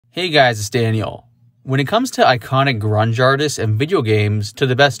Hey guys, it's Daniel. When it comes to iconic grunge artists and video games, to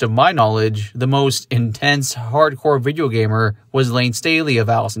the best of my knowledge, the most intense, hardcore video gamer was Layne Staley of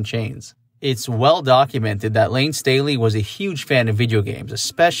Alice in Chains. It's well documented that Layne Staley was a huge fan of video games,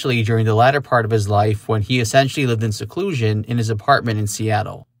 especially during the latter part of his life when he essentially lived in seclusion in his apartment in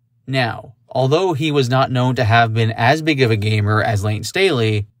Seattle. Now, although he was not known to have been as big of a gamer as Layne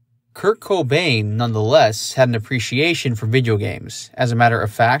Staley, Kurt Cobain, nonetheless, had an appreciation for video games. As a matter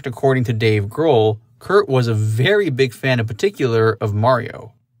of fact, according to Dave Grohl, Kurt was a very big fan in particular of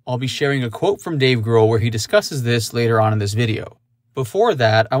Mario. I'll be sharing a quote from Dave Grohl where he discusses this later on in this video. Before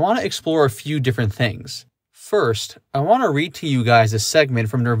that, I want to explore a few different things. First, I want to read to you guys a segment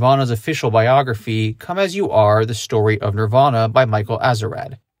from Nirvana's official biography, Come As You Are, The Story of Nirvana by Michael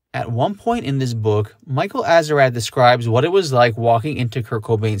Azerrad. At one point in this book, Michael Azerrad describes what it was like walking into Kurt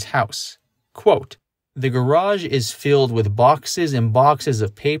Cobain's house. Quote, "The garage is filled with boxes and boxes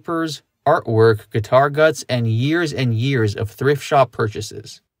of papers, artwork, guitar guts, and years of thrift shop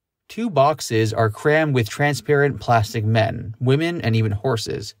purchases. 2 boxes are crammed with transparent plastic men, women, and even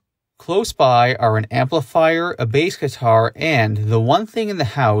horses. Close by are an amplifier, a bass guitar, and the one thing in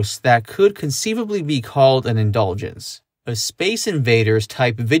the house that could conceivably be called an indulgence. A Space Invaders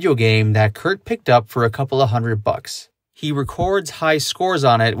type video game that Kurt picked up for a couple of $100. He records high scores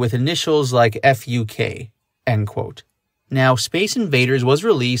on it with initials like FUK." End quote. Now, Space Invaders was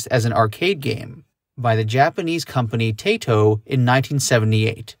released as an arcade game by the Japanese company Taito in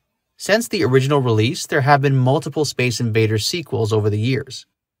 1978. Since the original release, there have been multiple Space Invaders sequels over the years.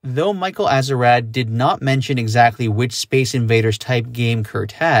 Though Michael Azerrad did not mention exactly which Space Invaders type game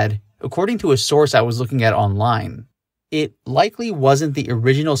Kurt had, according to a source I was looking at online, it likely wasn't the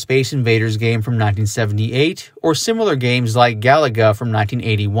original Space Invaders game from 1978 or similar games like Galaga from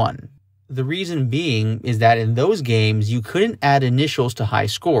 1981. The reason being is that in those games you couldn't add initials to high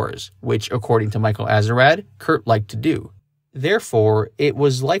scores, which according to Michael Azerrad, Kurt liked to do. Therefore, it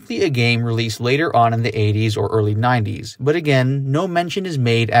was likely a game released later on in the 80s or early 90s, but again, no mention is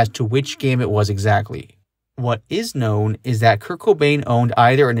made as to which game it was exactly. What is known is that Kurt Cobain owned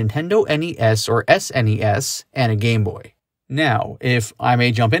either a Nintendo NES or SNES and a Game Boy. Now, if I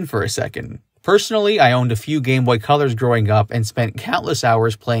may jump in for a second, personally I owned a few Game Boy Colors growing up and spent countless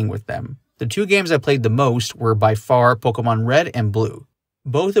hours playing with them. The 2 games I played the most were by far Pokemon Red and Blue,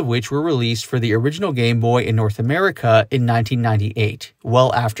 both of which were released for the original Game Boy in North America in 1998,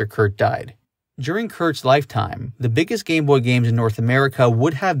 well after Kurt died. During Kurt's lifetime, the biggest Game Boy games in North America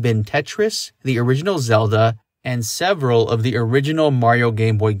would have been Tetris, the original Zelda, and several of the original Mario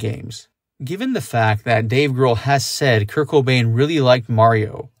Game Boy games. Given the fact that Dave Grohl has said Kurt Cobain really liked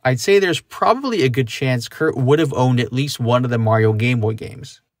Mario, I'd say there's probably a good chance Kurt would have owned at least one of the Mario Game Boy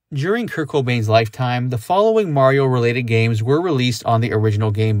games. During Kurt Cobain's lifetime, the following Mario-related games were released on the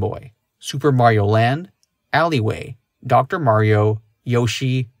original Game Boy: Super Mario Land, Alleyway, Dr. Mario,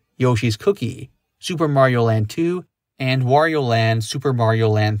 Yoshi, Yoshi's Cookie, Super Mario Land 2, and Wario Land Super Mario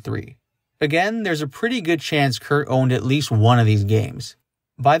Land 3. Again, there's a pretty good chance Kurt owned at least one of these games.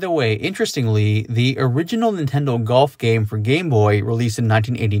 By the way, interestingly, the original Nintendo Golf game for Game Boy, released in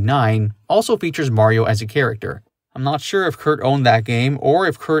 1989, also features Mario as a character. I'm not sure if Kurt owned that game or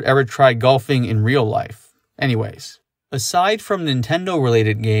if Kurt ever tried golfing in real life. Anyways, aside from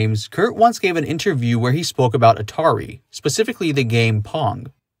Nintendo-related games, Kurt once gave an interview where he spoke about Atari, specifically the game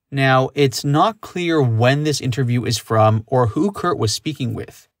Pong. Now, it's not clear when this interview is from or who Kurt was speaking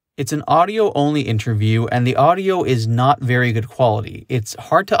with. It's an audio-only interview, and the audio is not very good quality. It's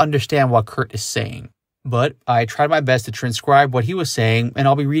hard to understand what Kurt is saying. But I tried my best to transcribe what he was saying, and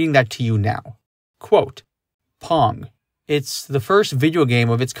I'll be reading that to you now. Quote, "Pong. It's the first video game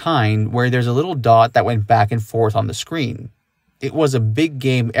of its kind where there's a little dot that went back and forth on the screen. It was a big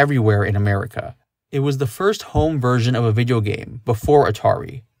game everywhere in America. It was the first home version of a video game, before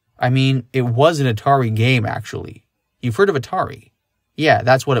Atari. I mean, it was an Atari game, actually. You've heard of Atari? Yeah,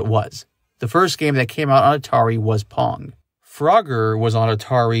 that's what it was. The first game that came out on Atari was Pong. Frogger was on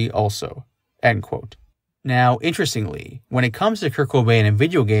Atari also." End quote. Now, interestingly, when it comes to Kurt Cobain and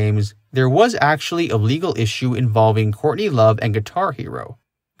video games, there was actually a legal issue involving Courtney Love and Guitar Hero.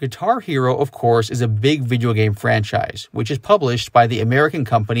 Guitar Hero, of course, is a big video game franchise, which is published by the American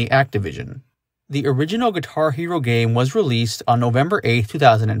company Activision. The original Guitar Hero game was released on November 8,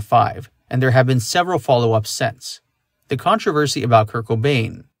 2005, and there have been several follow-ups since. The controversy about Kurt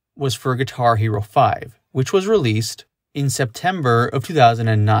Cobain was for Guitar Hero 5, which was released in September of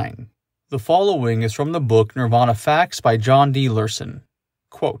 2009. The following is from the book Nirvana Facts by John D. Lurson.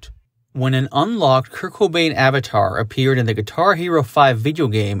 Quote, "When an unlocked Kurt Cobain avatar appeared in the Guitar Hero 5 video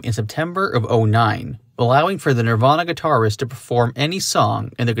game in September of 2009, allowing for the Nirvana guitarist to perform any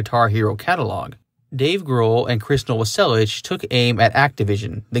song in the Guitar Hero catalog. Dave Grohl and Chris Novoselic took aim at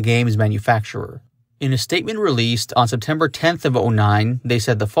Activision, the game's manufacturer. In a statement released on September 10th of 2009, they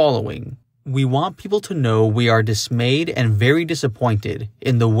said the following: "We want people to know we are dismayed and very disappointed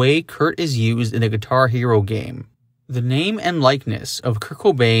in the way Kurt is used in the Guitar Hero game. The name and likeness of Kurt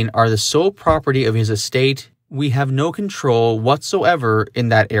Cobain are the sole property of his estate. We have no control whatsoever in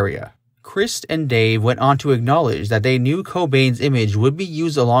that area." Chris and Dave went on to acknowledge that they knew Cobain's image would be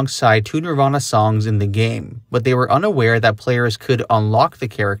used alongside 2 Nirvana songs in the game, but they were unaware that players could unlock the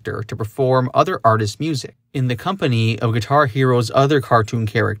character to perform other artists' music in the company of Guitar Hero's other cartoon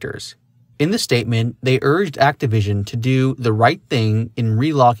characters. In the statement, they urged Activision to do the right thing in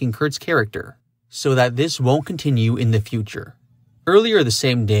relocking Kurt's character, so that this won't continue in the future. Earlier the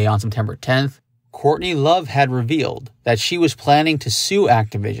same day, on September 10th, Courtney Love had revealed that she was planning to sue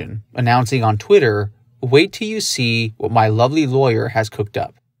Activision, announcing on Twitter, "Wait till you see what my lovely lawyer has cooked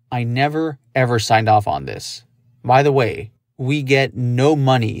up. I never, ever signed off on this. By the way, we get no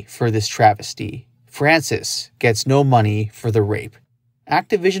money for this travesty. Francis gets no money for the rape."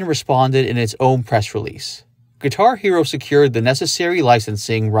 Activision responded in its own press release. Guitar Hero secured the necessary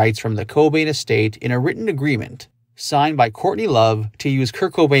licensing rights from the Cobain estate in a written agreement signed by Courtney Love to use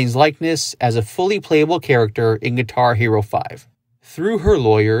Kurt Cobain's likeness as a fully playable character in Guitar Hero 5. Through her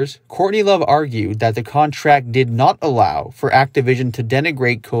lawyers, Courtney Love argued that the contract did not allow for Activision to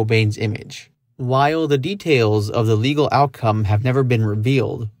denigrate Cobain's image. While the details of the legal outcome have never been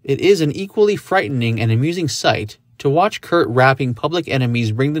revealed, it is an equally frightening and amusing sight to watch Kurt rapping Public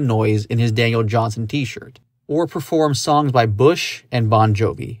Enemy's "Bring the Noise" in his Daniel Johnston t-shirt, or perform songs by Bush and Bon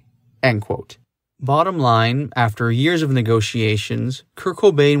Jovi." End quote. Bottom line, after years of negotiations, Kurt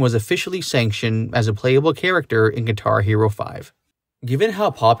Cobain was officially sanctioned as a playable character in Guitar Hero 5. Given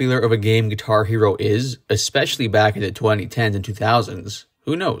how popular of a game Guitar Hero is, especially back in the 2010s and 2000s,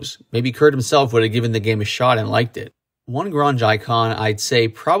 who knows, maybe Kurt himself would have given the game a shot and liked it. One grunge icon I'd say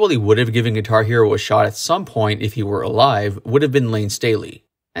probably would have given Guitar Hero a shot at some point if he were alive would have been Lane Staley.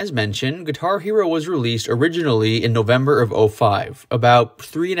 As mentioned, Guitar Hero was released originally in November of 2005, about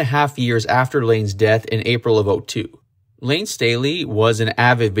 3.5 years after Lane's death in April of 2002. Lane Staley was an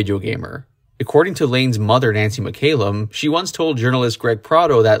avid video gamer. According to Lane's mother, Nancy McCallum, she once told journalist Greg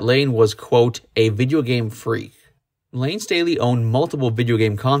Prado that Lane was, quote, "a video game freak." Lane Staley owned multiple video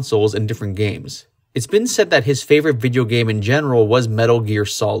game consoles and different games. It's been said that his favorite video game in general was Metal Gear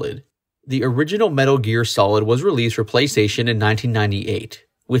Solid. The original Metal Gear Solid was released for PlayStation in 1998.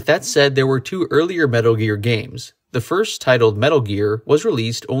 With that said, there were 2 earlier Metal Gear games. The first, titled Metal Gear, was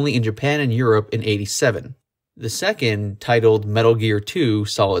released only in Japan and Europe in 1987. The second, titled Metal Gear 2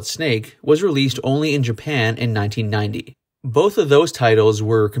 Solid Snake, was released only in Japan in 1990. Both of those titles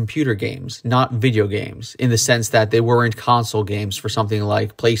were computer games, not video games, in the sense that they weren't console games for something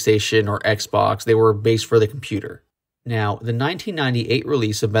like PlayStation or Xbox. They were based for the computer. Now, the 1998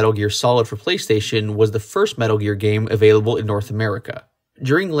 release of Metal Gear Solid for PlayStation was the first Metal Gear game available in North America.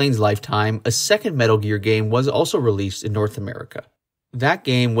 During Lane's lifetime, a second Metal Gear game was also released in North America. That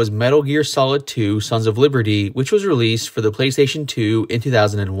game was Metal Gear Solid 2 Sons of Liberty, which was released for the PlayStation 2 in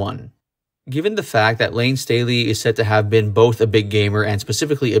 2001. Given the fact that Lane Staley is said to have been both a big gamer and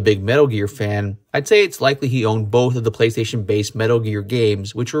specifically a big Metal Gear fan, I'd say it's likely he owned both of the PlayStation-based Metal Gear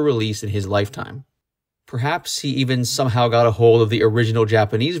games which were released in his lifetime. Perhaps he even somehow got a hold of the original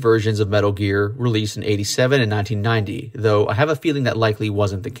Japanese versions of Metal Gear released in 1987 and 1990, though I have a feeling that likely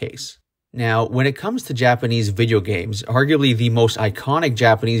wasn't the case. Now, when it comes to Japanese video games, arguably the most iconic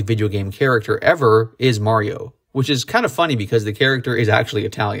Japanese video game character ever is Mario, which is kind of funny because the character is actually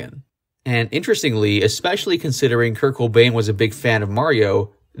Italian. And interestingly, especially considering Kurt Cobain was a big fan of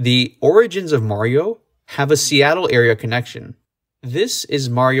Mario, the origins of Mario have a Seattle area connection. This is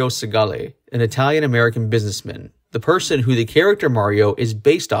Mario Segale, an Italian-American businessman, the person who the character Mario is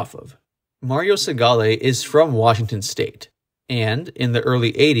based off of. Mario Segale is from Washington State, and in the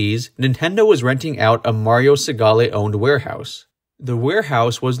early 80s, Nintendo was renting out a Mario Segale-owned warehouse. The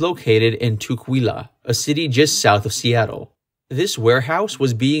warehouse was located in Tukwila, a city just south of Seattle. This warehouse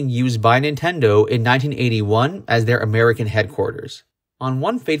was being used by Nintendo in 1981 as their American headquarters. On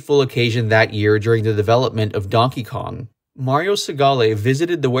one fateful occasion that year during the development of Donkey Kong, Mario Segale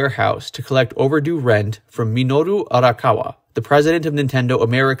visited the warehouse to collect overdue rent from Minoru Arakawa, the president of Nintendo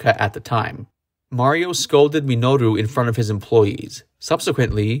America at the time. Mario scolded Minoru in front of his employees.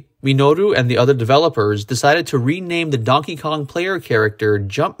 Subsequently, Minoru and the other developers decided to rename the Donkey Kong player character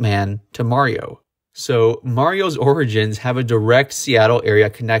Jumpman to Mario. So, Mario's origins have a direct Seattle area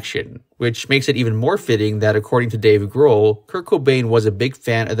connection, which makes it even more fitting that according to Dave Grohl, Kurt Cobain was a big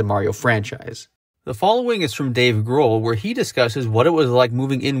fan of the Mario franchise. The following is from Dave Grohl, where he discusses what it was like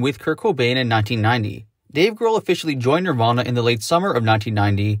moving in with Kurt Cobain in 1990. Dave Grohl officially joined Nirvana in the late summer of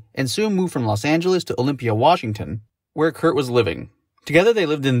 1990 and soon moved from Los Angeles to Olympia, Washington, where Kurt was living. Together they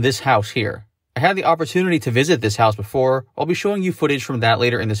lived in this house here. I had the opportunity to visit this house before. I'll be showing you footage from that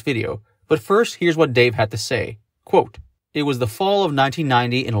later in this video. But first, here's what Dave had to say. Quote, "It was the fall of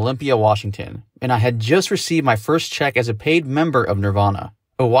 1990 in Olympia, Washington, and I had just received my first check as a paid member of Nirvana.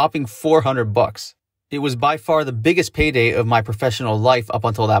 A whopping $400. It was by far the biggest payday of my professional life up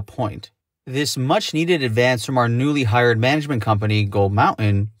until that point. This much-needed advance from our newly hired management company, Gold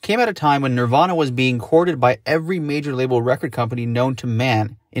Mountain, came at a time when Nirvana was being courted by every major label record company known to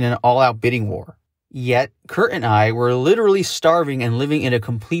man in an all-out bidding war. Yet, Kurt and I were literally starving and living in a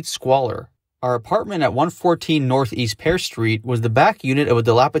complete squalor. Our apartment at 114 Northeast Pear Street was the back unit of a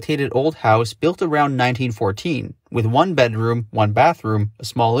dilapidated old house built around 1914, with one bedroom, one bathroom, a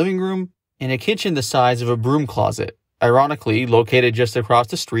small living room, and a kitchen the size of a broom closet, ironically located just across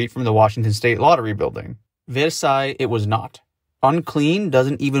the street from the Washington State Lottery building. Versailles it was not. Unclean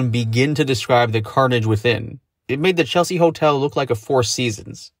doesn't even begin to describe the carnage within. It made the Chelsea Hotel look like a Four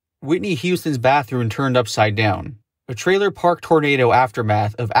Seasons. Whitney Houston's bathroom turned upside down. A trailer park tornado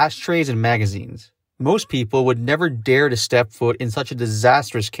aftermath of ashtrays and magazines. Most people would never dare to step foot in such a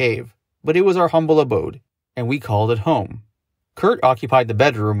disastrous cave, but it was our humble abode, and we called it home. Kurt occupied the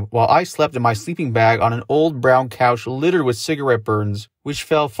bedroom, while I slept in my sleeping bag on an old brown couch littered with cigarette burns, which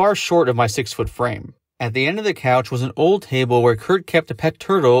fell far short of my 6-foot frame. At the end of the couch was an old table where Kurt kept a pet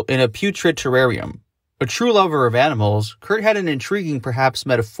turtle in a putrid terrarium. A true lover of animals, Kurt had an intriguing, perhaps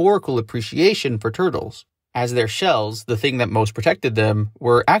metaphorical appreciation for turtles, as their shells, the thing that most protected them,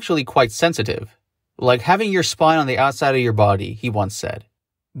 were actually quite sensitive. Like having your spine on the outside of your body, he once said.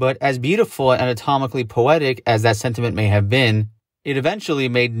 But as beautiful and anatomically poetic as that sentiment may have been, it eventually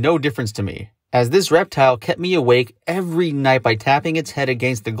made no difference to me, as this reptile kept me awake every night by tapping its head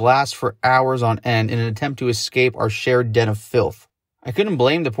against the glass for hours on end in an attempt to escape our shared den of filth. I couldn't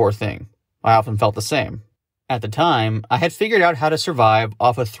blame the poor thing. I often felt the same. At the time, I had figured out how to survive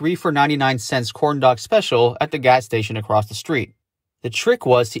off a 3 for 99 cents corn dog special at the gas station across the street. The trick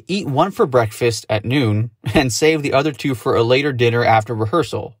was to eat one for breakfast at noon and save the other 2 for a later dinner after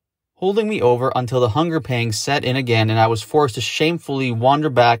rehearsal, holding me over until the hunger pangs set in again and I was forced to shamefully wander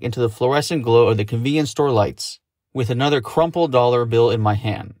back into the fluorescent glow of the convenience store lights, with another crumpled dollar bill in my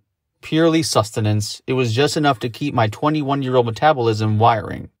hand. Purely sustenance, it was just enough to keep my 21-year-old metabolism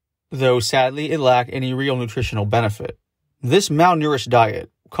wiring, though sadly it lacked any real nutritional benefit. This malnourished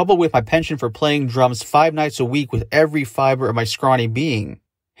diet, coupled with my penchant for playing drums 5 nights a week with every fiber of my scrawny being,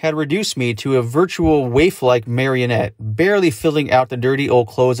 had reduced me to a virtual waif-like marionette, barely filling out the dirty old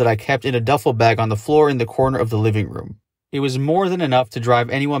clothes that I kept in a duffel bag on the floor in the corner of the living room. It was more than enough to drive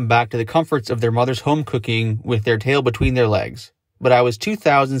anyone back to the comforts of their mother's home cooking with their tail between their legs. But I was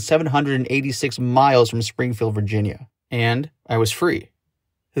 2,786 miles from Springfield, Virginia, and I was free.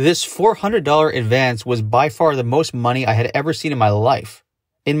 This $400 advance was by far the most money I had ever seen in my life.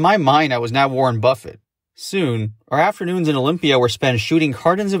 In my mind, I was now Warren Buffett. Soon, our afternoons in Olympia were spent shooting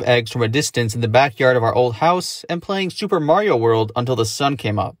cartons of eggs from a distance in the backyard of our old house and playing Super Mario World until the sun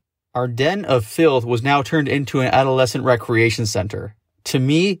came up. Our den of filth was now turned into an adolescent recreation center. To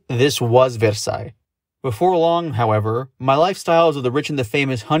me, this was Versailles. Before long, however, my lifestyle as of the rich and the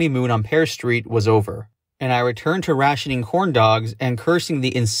famous honeymoon on Pear Street was over, and I returned to rationing corn dogs and cursing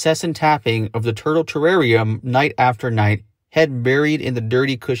the incessant tapping of the turtle terrarium night after night, head buried in the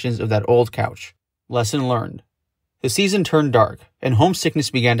dirty cushions of that old couch. Lesson learned. The season turned dark, and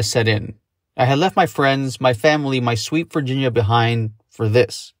homesickness began to set in. I had left my friends, my family, my sweet Virginia behind for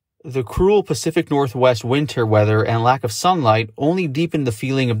this. The cruel Pacific Northwest winter weather and lack of sunlight only deepened the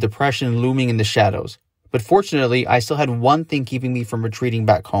feeling of depression looming in the shadows. But fortunately, I still had one thing keeping me from retreating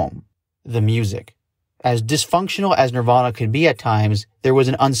back home. The music. As dysfunctional as Nirvana could be at times, there was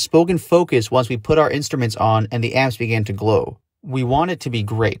an unspoken focus once we put our instruments on and the amps began to glow. We wanted to be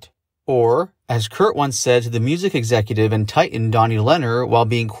great. Or, as Kurt once said to the music executive and titan Donnie Lenner while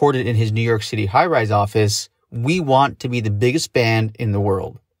being courted in his New York City high-rise office, we want to be the biggest band in the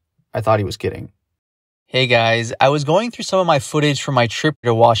world. I thought he was kidding. Hey guys, I was going through some of my footage from my trip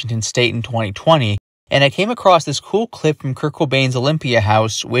to Washington State in 2020, and I came across this cool clip from Kurt Cobain's Olympia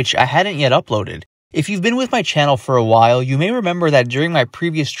house, which I hadn't yet uploaded. If you've been with my channel for a while, you may remember that during my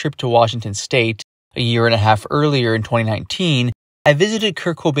previous trip to Washington State, a year and a half earlier in 2019, I visited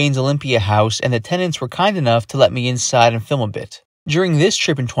Kurt Cobain's Olympia house and the tenants were kind enough to let me inside and film a bit. During this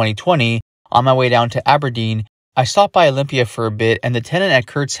trip in 2020, on my way down to Aberdeen, I stopped by Olympia for a bit and the tenant at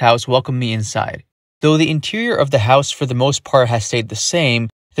Kurt's house welcomed me inside. Though the interior of the house for the most part has stayed the same,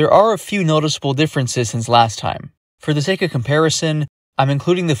 There are a few noticeable differences since last time. For the sake of comparison, I'm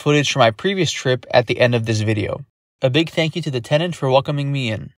including the footage from my previous trip at the end of this video. A big thank you to the tenant for welcoming me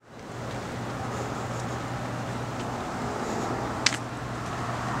in.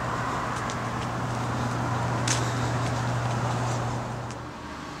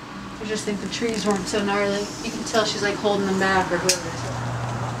 I just think the trees weren't so gnarly. You can tell she's like holding them back or whoever it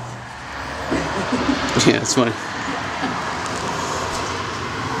is. Yeah, that's funny.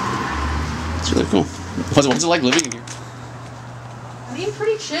 It's really cool. What's it like living in here? I mean,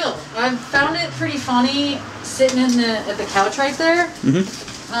 pretty chill. I found it pretty funny sitting at the couch right there.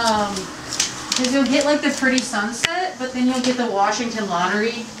 Because you'll get like the pretty sunset, but then you'll get the Washington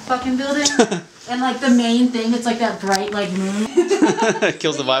Lottery fucking building. And like the main thing, it's like that bright like moon. It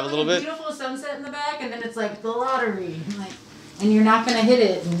kills the vibe a little bit. Beautiful sunset in the back, and then it's like the lottery. And you're not gonna hit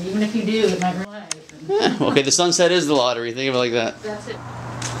it, and even if you do, it might ruin life. Yeah, okay, the sunset is the lottery. Think of it like that. That's it.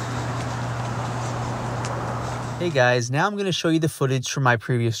 Hey guys, now I'm going to show you the footage from my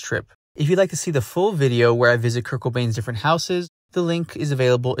previous trip. If you'd like to see the full video where I visit Kurt Cobain's different houses, the link is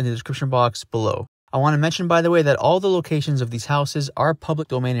available in the description box below. I want to mention, by the way, that all the locations of these houses are public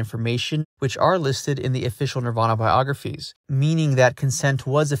domain information, which are listed in the official Nirvana biographies, meaning that consent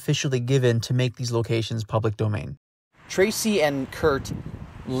was officially given to make these locations public domain. Tracy and Kurt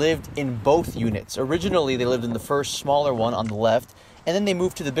lived in both units. Originally, they lived in the first smaller one on the left, and then they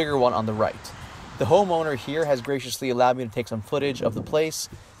moved to the bigger one on the right. The homeowner here has graciously allowed me to take some footage of the place,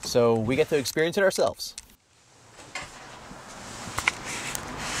 so we get to experience it ourselves.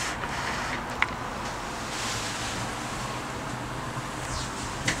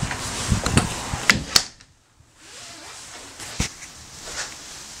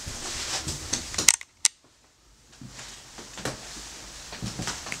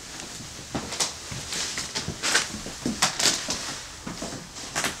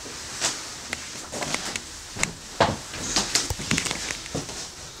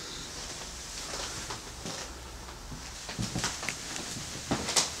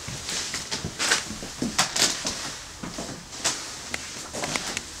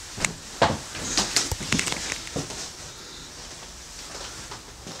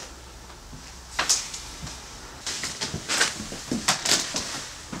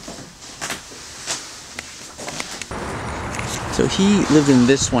 So he lived in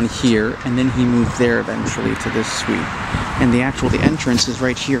this one here, and then he moved there eventually to this suite. And the entrance is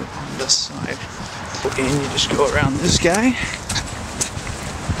right here on this side. And you just go around this guy.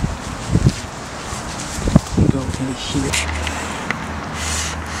 And go in here.